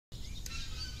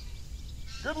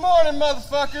Good morning,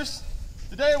 motherfuckers.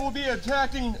 Today we'll be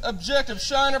attacking Objective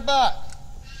Shiner Bot.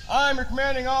 I'm your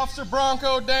commanding officer,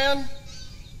 Bronco Dan.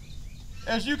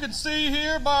 As you can see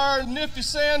here by our nifty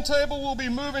sand table, we'll be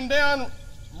moving down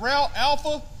Route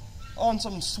Alpha on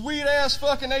some sweet-ass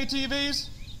fucking ATVs.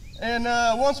 And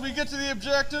once we get to the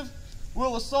objective,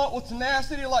 we'll assault with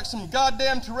tenacity like some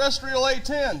goddamn terrestrial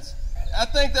A-10s. I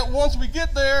think that once we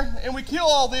get there and we kill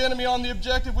all the enemy on the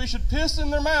objective, we should piss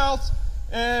in their mouths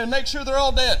and make sure they're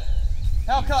all dead.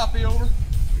 How copy, over?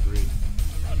 Agreed.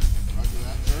 Roger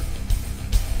that, sir.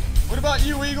 What about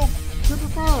you, Eagle? Super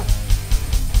 4.